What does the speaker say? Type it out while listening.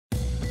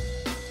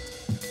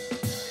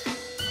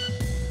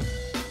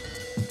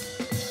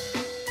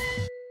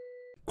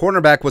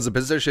Cornerback was a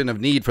position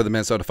of need for the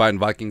Minnesota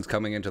Vikings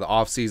coming into the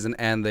offseason,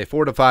 and they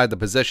fortified the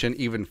position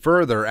even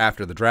further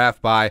after the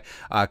draft by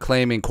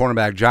claiming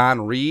cornerback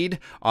John Reid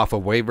off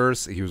of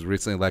waivers. He was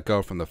recently let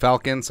go from the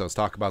Falcons, so let's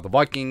talk about the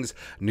Vikings'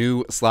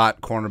 new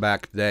slot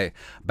cornerback today.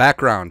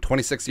 Background,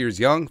 26 years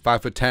young,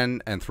 5'10"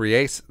 and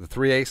 3/8. The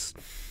 3/8,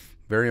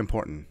 very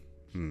important.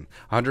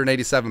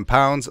 187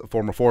 pounds,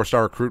 former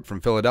four-star recruit from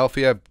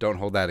Philadelphia. Don't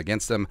hold that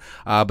against him.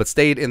 But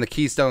stayed in the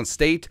Keystone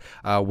State,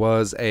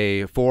 was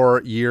a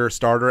 4-year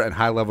starter and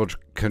high-level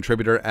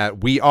contributor at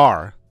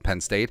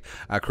Penn State.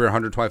 Career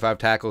 125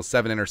 tackles,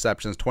 7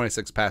 interceptions,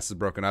 26 passes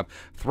broken up,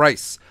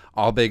 thrice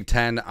All Big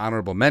Ten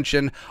honorable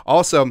mention.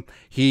 Also,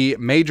 he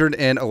majored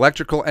in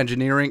electrical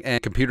engineering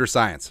and computer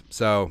science.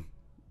 So,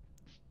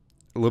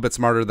 a little bit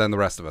smarter than the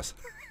rest of us.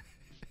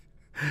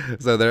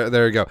 So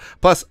there you go.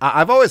 Plus,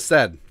 I've always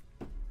said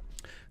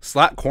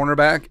slot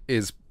cornerback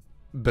is,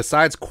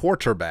 besides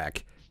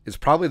quarterback, is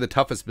probably the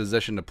toughest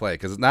position to play,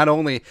 because not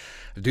only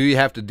do you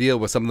have to deal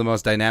with some of the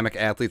most dynamic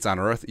athletes on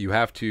earth, you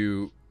have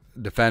to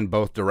defend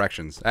both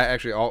directions.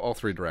 Actually, all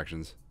 3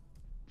 directions.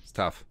 It's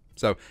tough.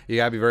 So you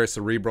got to be very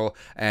cerebral,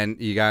 and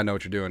you got to know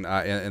what you're doing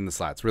in the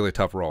slot. It's a really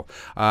tough role.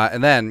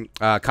 And then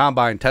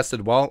Combine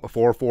tested well,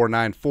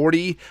 4.49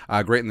 40,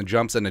 great in the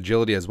jumps and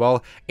agility as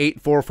well.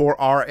 8.44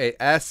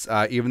 RAS,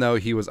 even though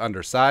he was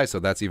undersized, so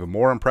that's even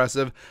more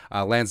impressive.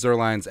 Lance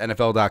Zierlein's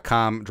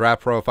NFL.com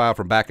draft profile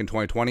from back in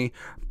 2020.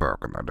 Back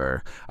in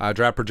the day.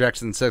 Draft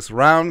projection 6th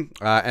round.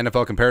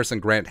 NFL comparison,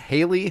 Grant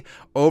Haley.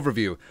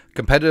 Overview,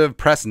 competitive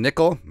press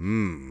nickel.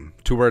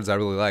 2 words I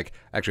really like.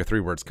 Actually, 3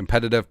 words.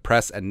 Competitive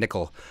press and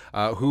nickel.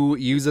 Who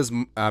uses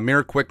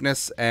mirror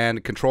quickness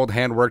and controlled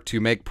handwork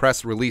to make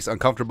press release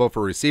uncomfortable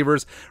for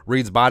receivers.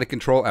 Reid's body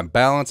control and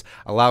balance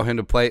allow him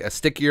to play a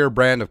stickier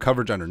brand of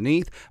coverage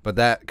underneath, but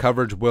that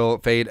coverage will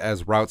fade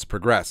as routes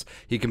progress.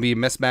 He can be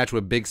mismatched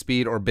with big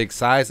speed or big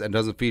size and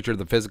doesn't feature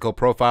the physical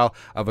profile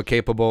of a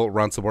capable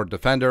run support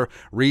defender.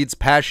 Reid's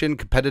passion,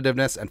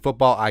 competitiveness, and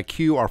football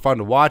IQ are fun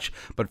to watch,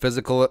 but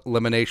physical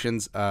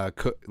limitations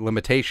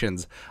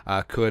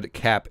could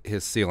cap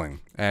his ceiling.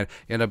 And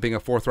he ended up being a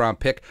 4th-round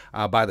pick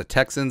by the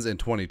Texans in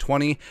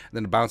 2020.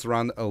 Then bounced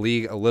around the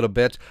league a little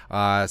bit.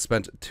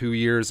 Spent 2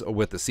 years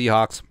with the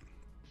Seahawks.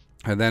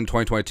 And then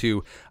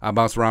 2022,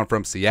 bounced around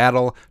from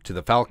Seattle to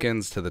the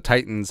Falcons to the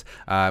Titans.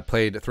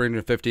 Played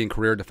 315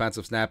 career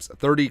defensive snaps,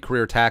 30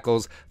 career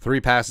tackles, 3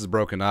 passes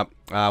broken up.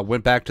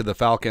 Went back to the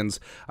Falcons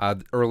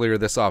earlier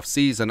this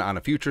offseason on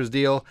a futures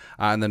deal,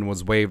 and then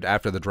was waived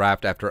after the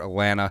draft after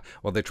Atlanta.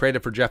 Well, they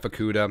traded for Jeff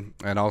Okudah,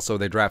 and also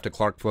they drafted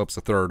Clark Phillips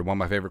III, one of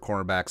my favorite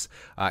cornerbacks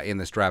in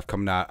this draft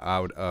coming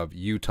out of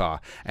Utah.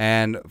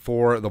 And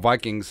for the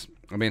Vikings,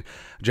 I mean,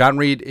 John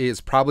Reid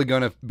is probably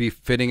going to be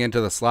fitting into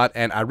the slot,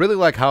 and I really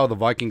like how the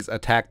Vikings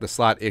attacked the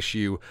slot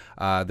issue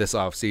this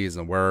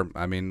offseason, where,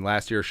 I mean,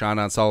 last year,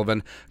 Sean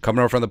Sullivan coming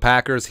over from the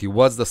Packers, he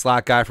was the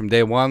slot guy from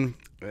day one.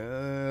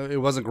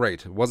 It wasn't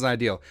great. It wasn't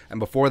ideal. And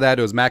before that,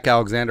 it was Mac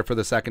Alexander for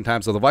the 2nd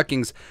time. So the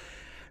Vikings,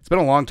 it's been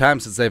a long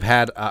time since they've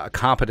had a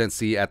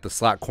competency at the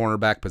slot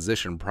cornerback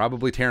position.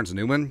 Probably Terrence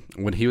Newman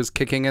when he was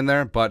kicking in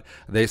there, but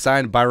they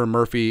signed Byron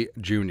Murphy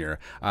Jr.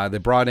 They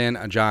brought in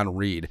John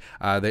Reid.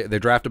 They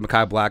drafted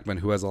Mekhi Blackman,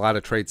 who has a lot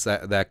of traits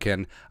that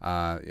can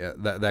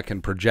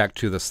project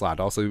to the slot.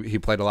 Also, he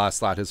played a lot of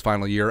slot his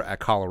final year at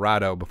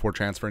Colorado before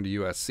transferring to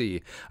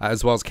USC,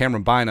 as well as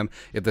Cameron Bynum.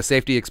 If the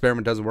safety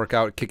experiment doesn't work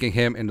out, kicking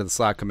him into the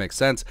slot could make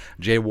sense.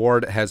 Jay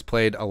Ward has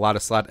played a lot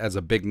of slot as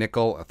a big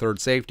nickel, a 3rd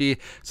safety.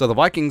 So the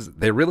Vikings,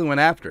 they really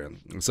went after him.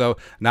 So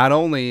not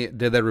only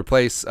did they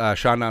replace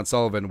Sean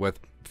Sullivan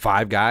with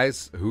 5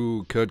 guys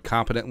who could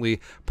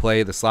competently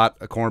play the slot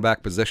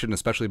cornerback position,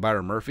 especially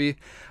Byron Murphy.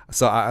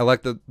 So I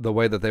like the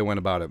way that they went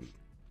about it.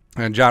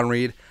 And John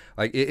Reid,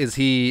 like, is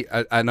he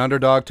an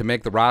underdog to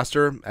make the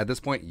roster at this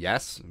point?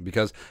 Yes,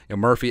 because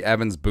Murphy,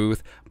 Evans,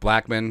 Booth,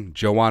 Blackman,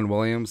 Joanne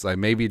Williams, like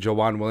maybe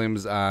Joanne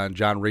Williams,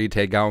 John Reid,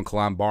 Tay Gowan,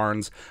 Kalon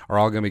Barnes are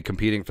all going to be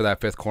competing for that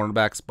 5th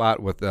cornerback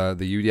spot with the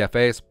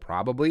UDFAs,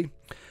 probably.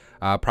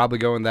 Probably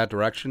go in that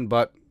direction,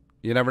 but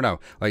you never know.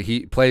 Like,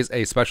 he plays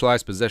a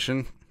specialized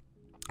position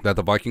that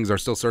the Vikings are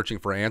still searching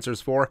for answers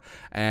for,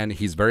 and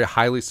he's very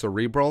highly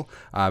cerebral,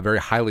 very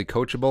highly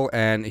coachable,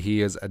 and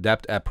he is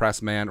adept at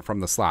press man from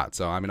the slot.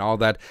 So, I mean, all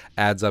that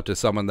adds up to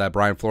someone that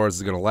Brian Flores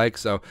is going to like.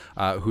 So,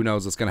 who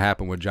knows what's going to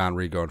happen with John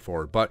Reid going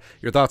forward. But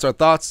your thoughts are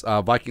thoughts.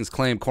 Vikings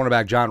claim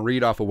cornerback John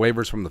Reid off of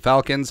waivers from the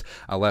Falcons.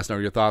 Let us know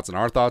your thoughts and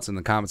our thoughts in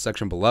the comment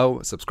section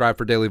below. Subscribe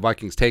for daily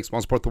Vikings takes.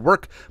 Want to support the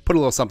work? Put a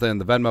little something in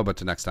the Venmo. But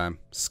till next time,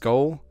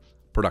 Skol,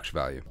 production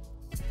value.